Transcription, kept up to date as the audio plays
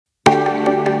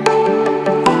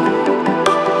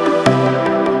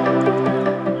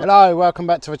Hello, welcome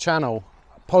back to the channel.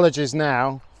 Apologies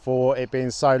now for it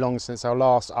being so long since our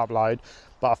last upload,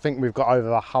 but I think we've got over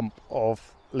the hump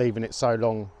of leaving it so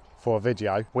long for a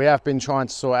video. We have been trying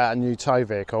to sort out a new tow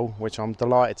vehicle, which I'm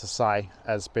delighted to say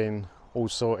has been all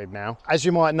sorted now. As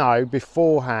you might know,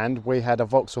 beforehand we had a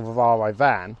Vauxhall Vivaro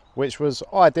van, which was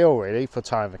ideal really for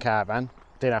towing the caravan.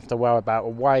 Didn't have to worry about the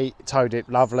weight, towed it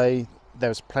lovely. There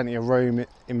was plenty of room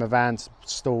in the van to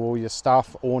store all your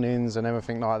stuff, awnings and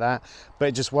everything like that, but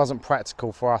it just wasn't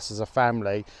practical for us as a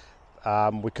family.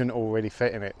 We couldn't all really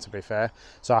fit in it, to be fair,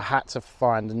 so I had to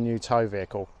find a new tow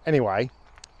vehicle. Anyway,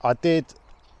 I did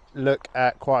look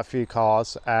at quite a few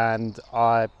cars and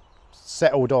I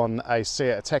settled on a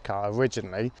Seat Ateca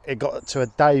originally. It got to a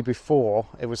day before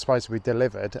it was supposed to be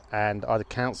delivered and I'd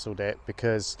cancelled it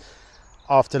because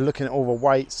after looking at all the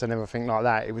weights and everything like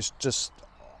that, it was just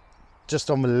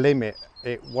on the limit.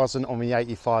 It wasn't on the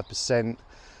 85%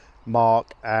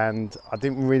 mark and I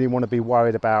didn't really want to be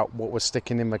worried about what was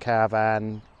sticking in the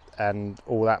caravan and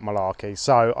all that malarkey,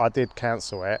 so I did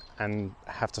cancel it and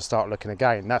have to start looking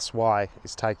again. That's why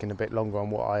it's taken a bit longer than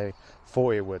what I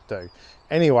thought it would do.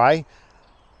 Anyway,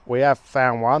 we have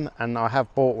found one and I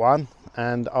have bought one,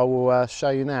 and I will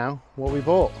show you now what we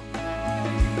bought.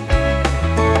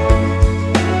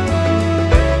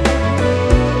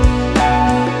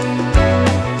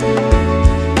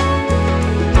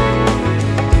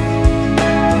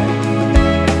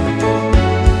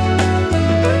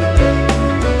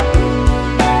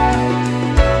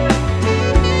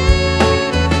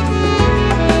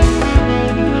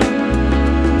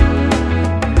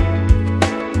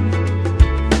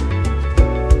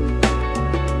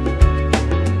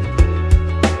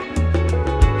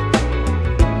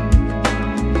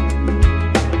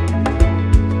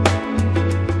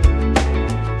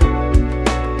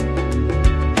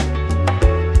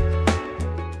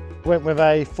 Went with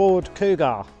a Ford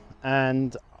Kuga,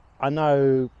 and I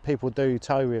know people do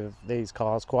tow with these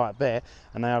cars quite a bit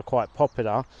and they are quite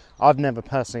popular. I've never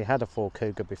personally had a Ford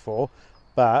Kuga before,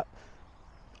 but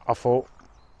I thought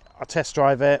I'd test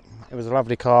drive it. It was a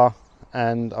lovely car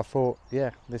and I thought, yeah,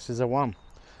 this is a one.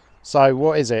 So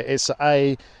what is it? It's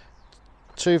a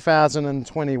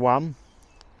 2021.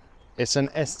 It's an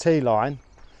ST-line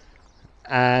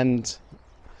and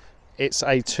it's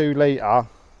a 2-litre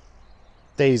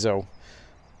diesel.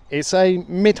 It's a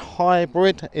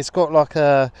mid-hybrid. It's got like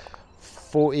a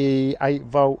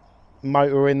 48-volt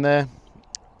motor in there.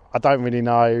 I don't really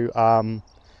know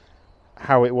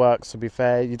how it works, to be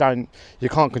fair. You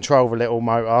can't control the little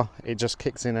motor. It just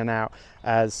kicks in and out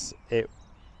as it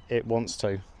wants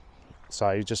to,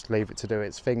 so you just leave it to do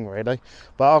its thing really.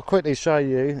 But I'll quickly show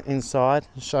you inside,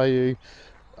 show you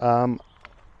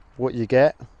what you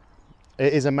get.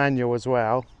 It is a manual as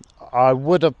well. I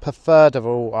would have preferred an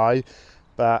auto,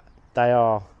 but they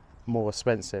are more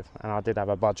expensive and I did have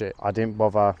a budget. I didn't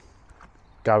bother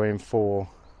going for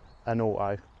an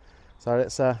auto. So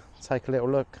let's take a little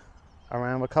look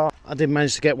around the car. I did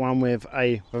manage to get one with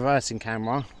a reversing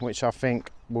camera, which I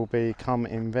think will come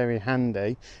in very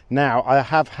handy. Now, I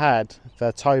have had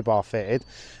the tow bar fitted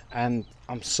and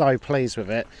I'm so pleased with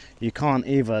it. You can't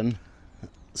even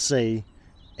see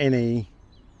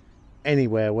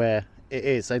anywhere where it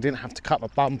is. They didn't have to cut the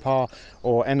bumper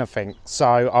or anything, so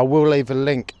I will leave a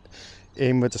link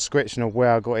in the description of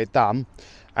where I got it done,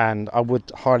 and I would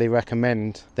highly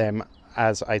recommend them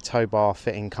as a tow bar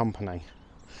fitting company.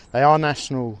 They are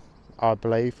national, I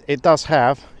believe. It does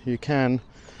have, you can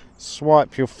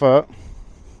swipe your foot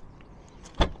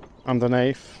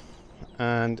underneath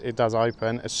and it does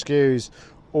open. Excuse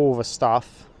all the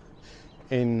stuff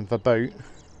in the boot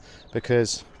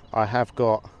because I have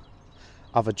got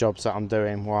other jobs that I'm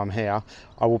doing while I'm here.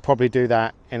 I will probably do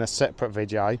that in a separate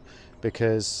video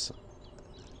because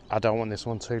I don't want this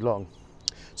one too long.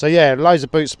 So yeah, loads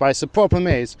of boot space. The problem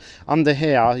is under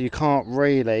here you can't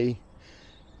really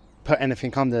put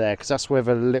anything under there because that's where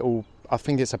the little, I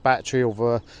think it's a battery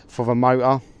for the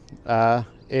motor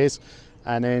is,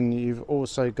 and then you've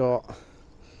also got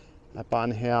a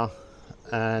button here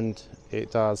and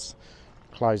it does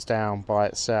close down by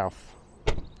itself.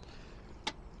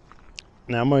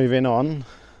 Now moving on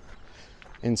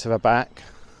into the back,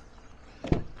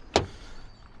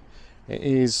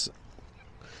 it's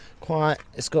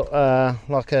got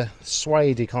like a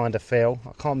suede kind of feel.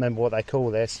 I can't remember what they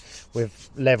call this, with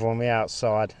leather on the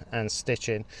outside and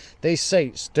stitching. These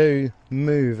seats do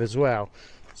move as well,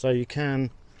 so you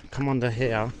can come under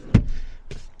here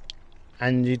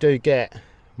and you do get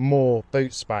more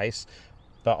boot space,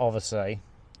 but obviously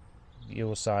you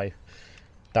also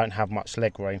don't have much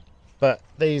leg room. But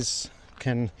these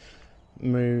can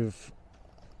move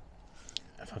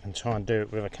if I can try and do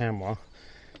it with a camera,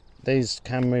 these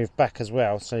can move back as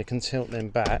well, so you can tilt them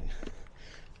back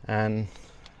and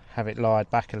have it lie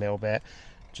back a little bit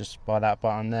just by that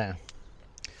button there.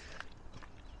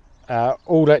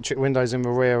 All electric windows in the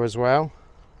rear as well,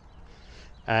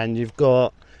 and you've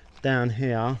got down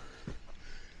here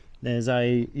there's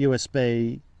a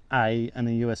USB-A and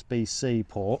a USB-C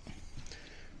port.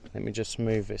 Let me just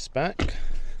move this back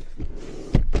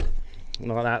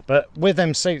like that, but with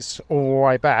them seats all the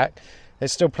way back,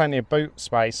 there's still plenty of boot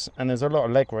space, and there's a lot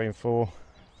of leg room for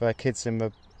kids in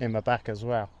the back as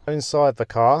well. Inside the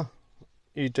car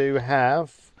you do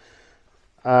have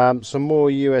some more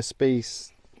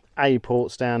USB-A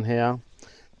ports down here.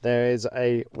 There is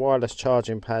a wireless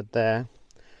charging pad there,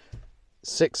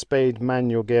 6-speed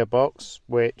manual gearbox,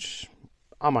 which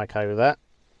I'm okay with that.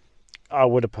 I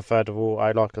would have preferred a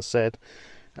auto, like I said.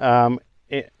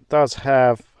 It does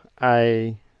have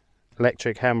a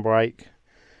electric handbrake.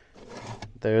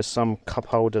 There are some cup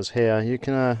holders here. You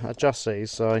can adjust these,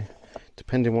 so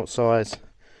depending what size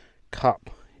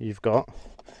cup you've got,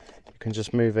 you can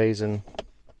just move these in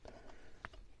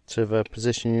to the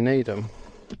position you need them.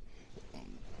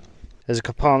 There's a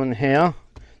compartment here.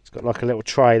 It's got like a little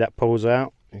tray that pulls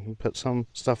out. You can put some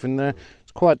stuff in there.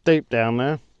 It's quite deep down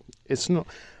there. It's not,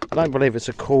 I don't believe it's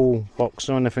a cool box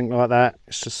or anything like that.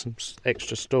 It's just some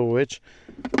extra storage.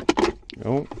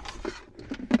 Oh,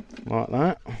 like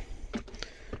that.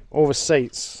 All the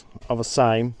seats are the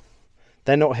same.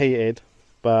 They're not heated,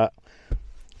 but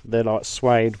they're like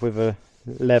suede with a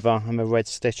leather and a red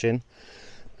stitching.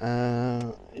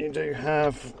 You do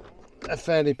have a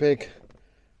fairly big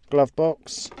glove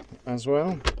box as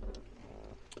well.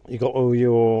 You got all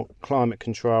your climate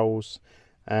controls,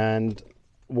 and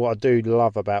what I do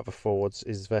love about the Fords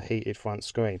is the heated front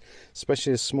screen,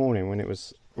 especially this morning when it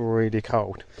was really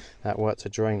cold. That worked a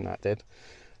dream, that did.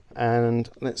 And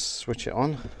let's switch it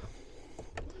on.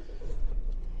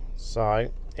 So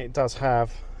it does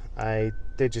have a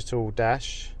digital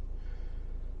dash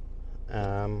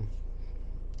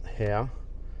here,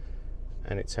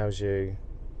 and it tells you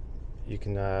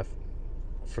can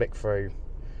flick through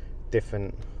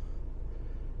different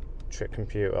trip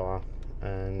computer,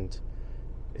 and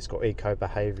it's got eco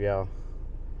behaviour,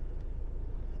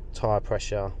 tyre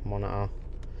pressure monitor.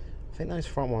 I think those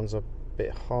front ones are a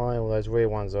bit high, or those rear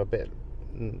ones are a bit,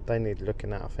 they need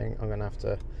looking at. I think I'm gonna have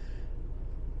to.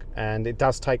 And it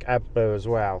does take AdBlue as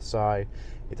well, so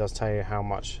it does tell you how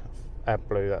much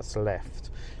AdBlue that's left.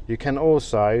 You can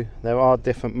also, there are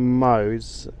different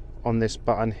modes on this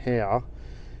button here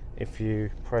if you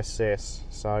press this.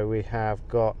 So we have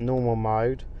got normal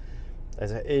mode,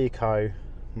 there's an eco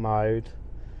mode,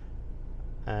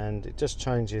 and it just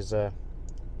changes the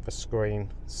screen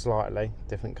slightly,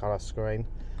 different colour screen.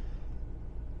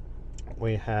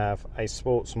 We have a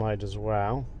sports mode as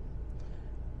well,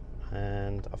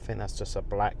 and I think that's just a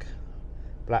black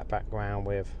background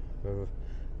with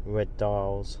red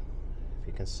dials, if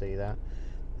you can see that.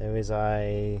 There is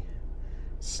a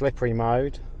slippery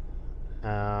mode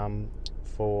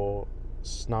for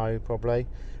snow probably,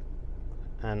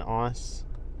 and ice.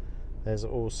 There's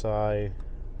also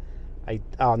a,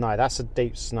 oh no, that's a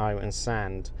deep snow and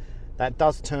sand. That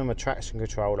does turn the traction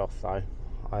control off though.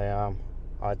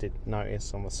 I did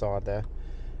notice on the side there.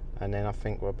 And then I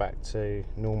think we're back to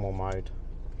normal mode.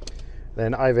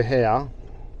 Then over here,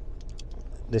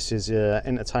 this is your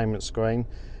entertainment screen.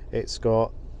 It's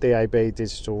got DAB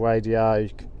digital radio, you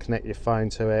can connect your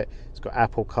phone to it. It's got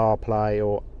Apple CarPlay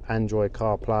or Android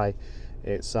CarPlay.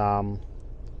 It's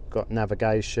got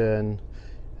navigation,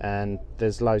 and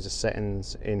there's loads of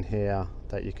settings in here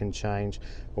that you can change.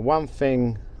 But one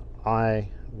thing I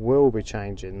will be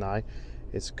changing though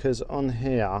is because on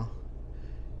here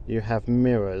you have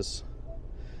mirrors,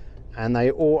 and they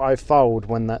auto fold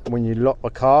when you lock the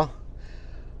car,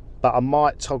 but I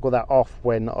might toggle that off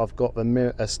when I've got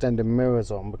the extended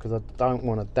mirrors on, because I don't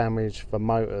want to damage the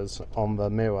motors on the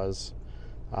mirrors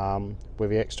with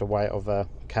the extra weight of the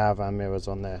Caravan mirrors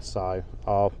on there. So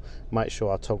I'll make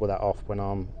sure I toggle that off when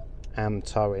I'm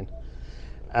towing.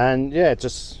 And yeah,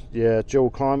 just your dual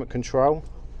climate control.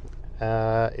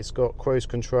 It's got cruise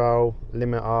control,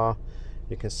 limiter,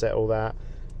 you can set all that,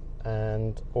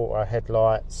 and auto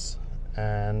headlights,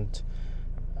 and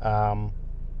auto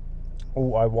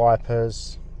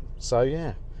wipers. So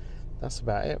yeah, that's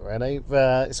about it really.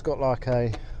 It's got like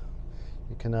a,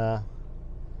 you can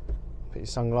put your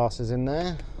sunglasses in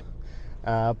there,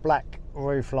 black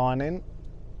roof lining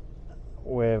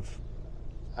with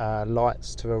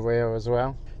lights to the rear as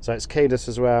well. So it's keyless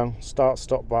as well, start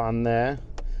stop button there.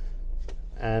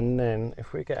 And then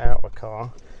if we get out of the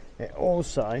car, it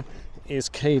also is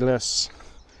keyless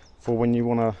for when you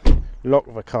want to lock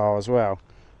the car as well.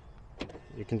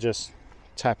 You can just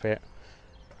tap it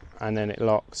and then it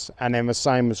locks, and then the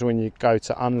same as when you go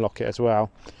to unlock it as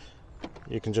well,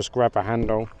 you can just grab a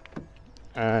handle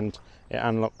and it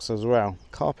unlocks as well.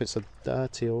 Carpets are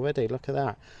dirty already, look at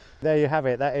that. There you have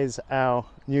it, that is our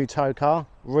new tow car.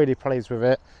 Really pleased with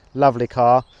it, lovely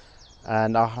car,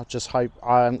 and I just hope,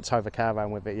 I haven't towed the Caravan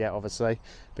with it yet obviously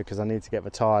because I need to get the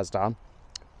tyres done,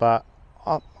 but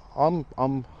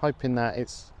I'm hoping that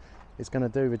it's going to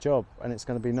do the job and it's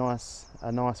going to be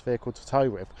a nice vehicle to tow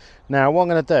with. Now what I'm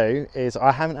going to do is,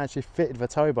 I haven't actually fitted the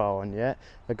tow bar on yet.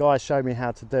 The guy showed me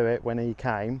how to do it when he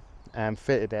came and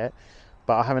fitted it,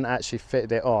 but I haven't actually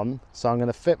fitted it on, so I'm going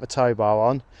to fit the tow bar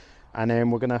on and then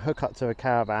we're going to hook up to the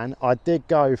Caravan. I did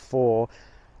go for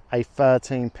a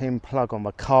 13-pin plug on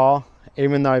the car,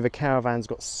 even though the Caravan's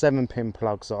got 7-pin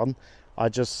plugs on.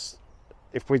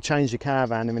 If we change the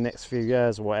Caravan in the next few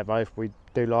years or whatever, if we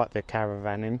do like the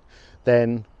Caravaning,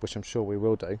 then, which I'm sure we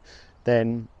will do,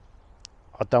 then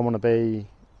I don't want to be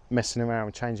messing around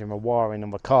with changing the wiring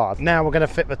on the car. Now we're going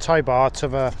to fit the tow bar to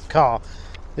the car.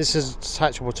 This is a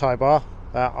detachable tow bar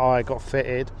that I got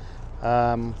fitted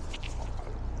only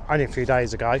a few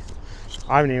days ago.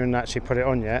 I haven't even actually put it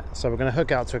on yet, so we're going to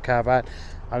hook it up to a Caravan.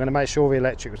 I'm going to make sure all the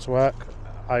electrics work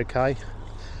okay.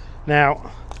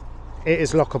 Now it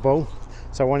is lockable,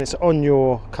 so when it's on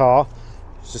your car,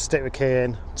 just stick the key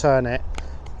in, turn it,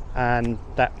 and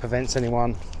that prevents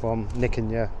anyone from nicking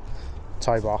your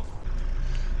tow bar.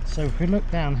 So if we look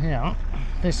down here,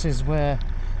 this is where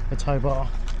the tow bar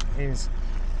is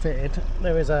fitted.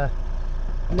 There is a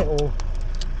little,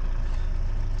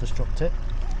 just dropped it,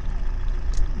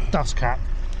 dust cap,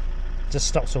 just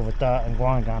stops all the dirt and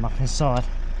grime going up inside.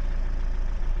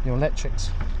 Your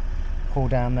electrics pull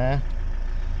down there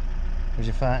with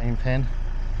your 13-pin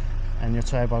and your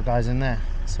tow bar goes in there.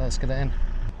 So let's get it in.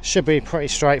 Should be pretty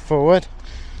straightforward.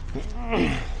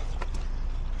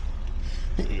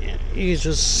 You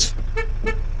just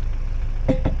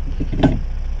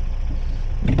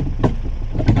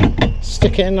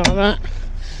stick it in like that.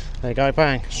 There you go,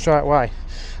 bang, straight away.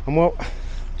 And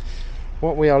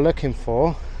what we are looking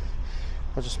for,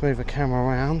 I'll just move the camera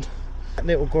around. That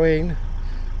little green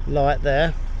light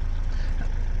there.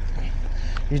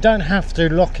 You don't have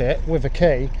to lock it with a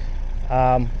key.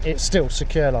 It's still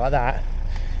secure like that,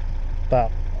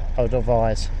 but I would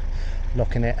advise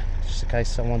locking it just in case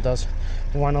someone does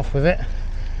run off with it.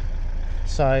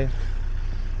 So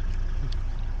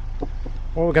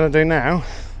what we're going to do now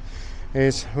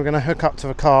is we're going to hook up to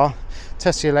the car,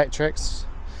 test the electrics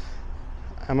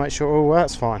and make sure it all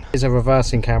works fine. It's a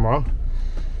reversing camera,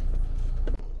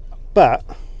 but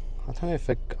I don't know if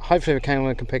hopefully the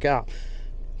camera can pick it up.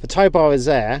 The tow bar is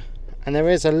there and there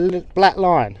is a black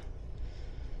line.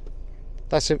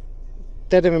 That's it,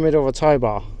 dead in the middle of a tow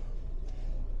bar.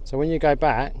 So when you go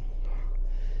back,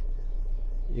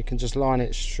 you can just line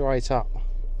it straight up.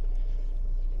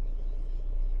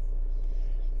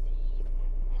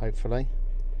 Hopefully.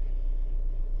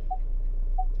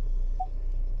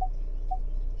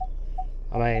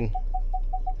 I mean,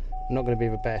 I'm not going to be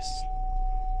the best.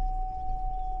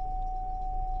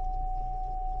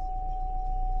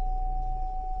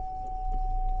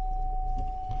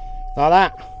 Like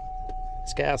that.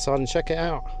 Let's get outside and check it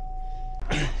out.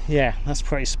 Yeah, that's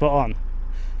pretty spot on.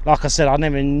 Like I said, I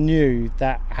never knew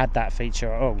that had that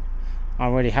feature at all.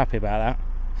 I'm really happy about that.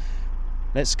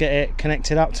 Let's get it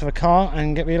connected up to the car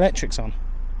and get the electrics on.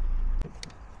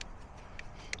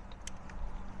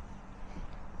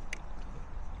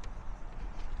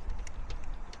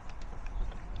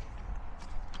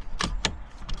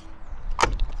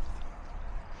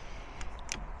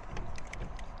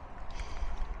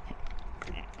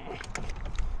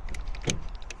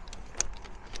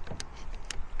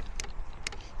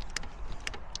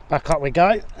 Back up we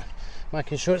go,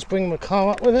 making sure it's bringing the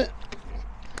car up with it,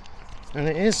 and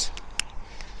it is.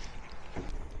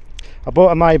 I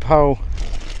bought a Maypole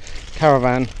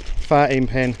Caravan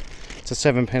 13-pin to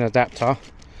 7-pin adapter.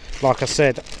 Like I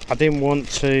said, I didn't want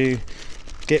to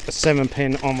get the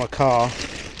 7-pin on my car,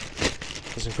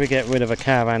 because if we get rid of a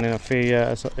Caravan in a few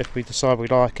years, if we decide we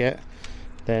like it,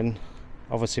 then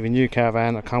obviously the new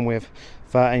Caravan will come with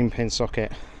 13-pin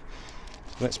socket.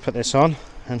 Let's put this on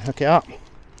and hook it up.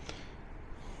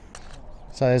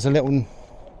 So there's a little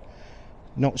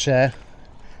notch there,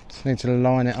 just need to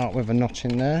line it up with a notch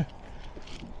in there,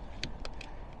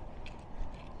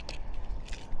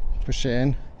 push it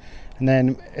in, and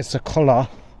then it's a collar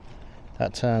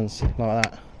that turns like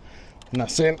that, and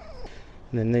that's it.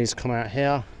 And then these come out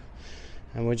here,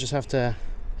 and we'll just have to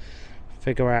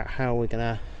figure out how we're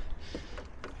gonna,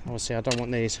 obviously I don't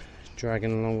want these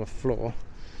dragging along the floor.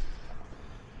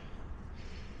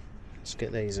 Let's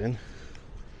get these in.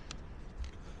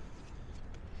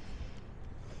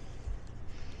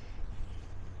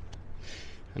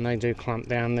 And they do clamp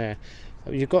down there.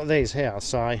 You've got these here,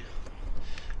 so I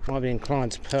might be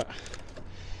inclined to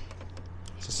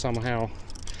somehow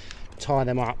tie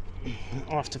them up.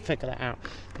 I'll have to figure that out.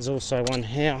 There's also one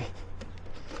here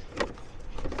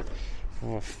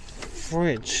for a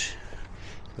fridge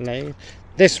lid.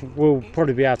 This will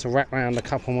probably be able to wrap around a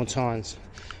couple more times,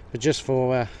 but just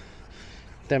for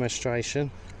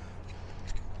demonstration.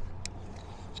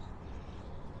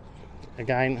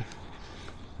 Again,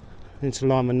 need to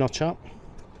line the notch up.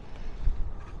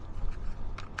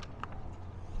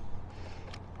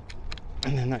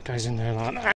 And then that goes in there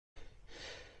like that.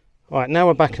 Right, now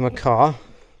we're back in the car.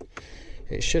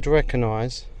 It should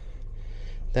recognise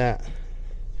that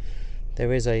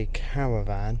there is a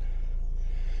Caravan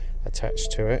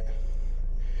attached to it.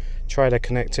 Trailer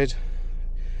connected.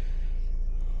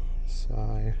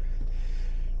 So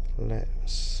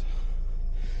let's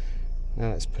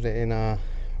put it in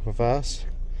reverse.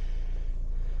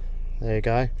 There you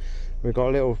go. We've got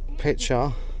a little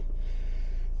picture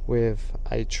with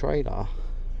a trailer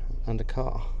and a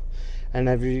car. And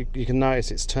you can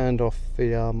notice it's turned off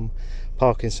the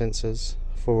parking sensors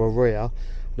for a rear.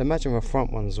 But imagine the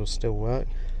front ones will still work.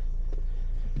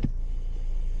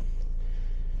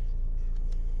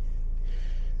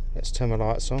 Let's turn the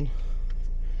lights on.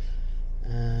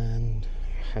 And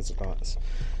hazard lights.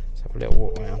 Let's have a little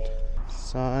walk around.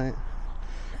 So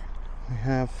we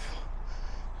have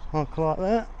like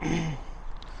that.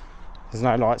 There's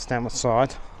no lights down the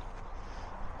side.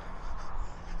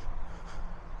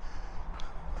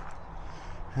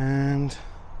 And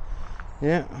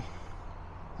yeah,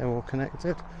 they're all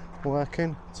connected,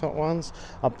 working. Top ones,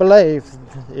 I believe,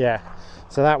 yeah,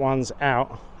 so that one's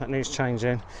out, that needs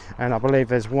changing, and I believe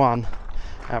there's one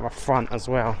at the front as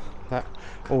well that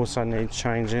also needs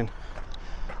changing.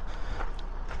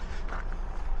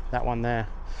 That one there,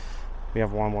 the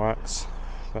other one works,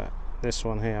 but this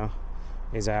one here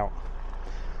is out.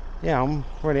 Yeah, I'm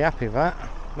really happy with that.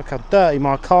 Look how dirty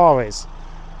my car is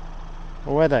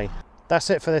already. That's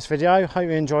it for this video. Hope you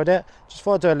enjoyed it. Just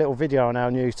thought I'd do a little video on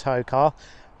our new tow car.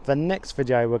 The next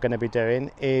video we're going to be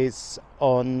doing is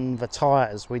on the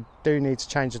tyres. We do need to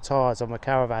change the tyres on the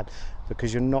Caravan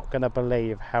because you're not going to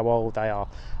believe how old they are.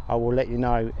 I will let you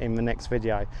know in the next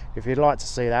video. If you'd like to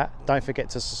see that, don't forget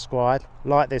to subscribe,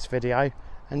 like this video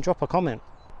and drop a comment.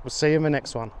 We'll see you in the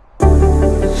next one.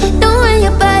 Knowing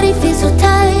your body feels so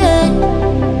tired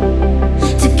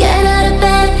to get out of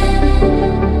bed,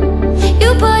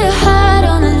 you put your heart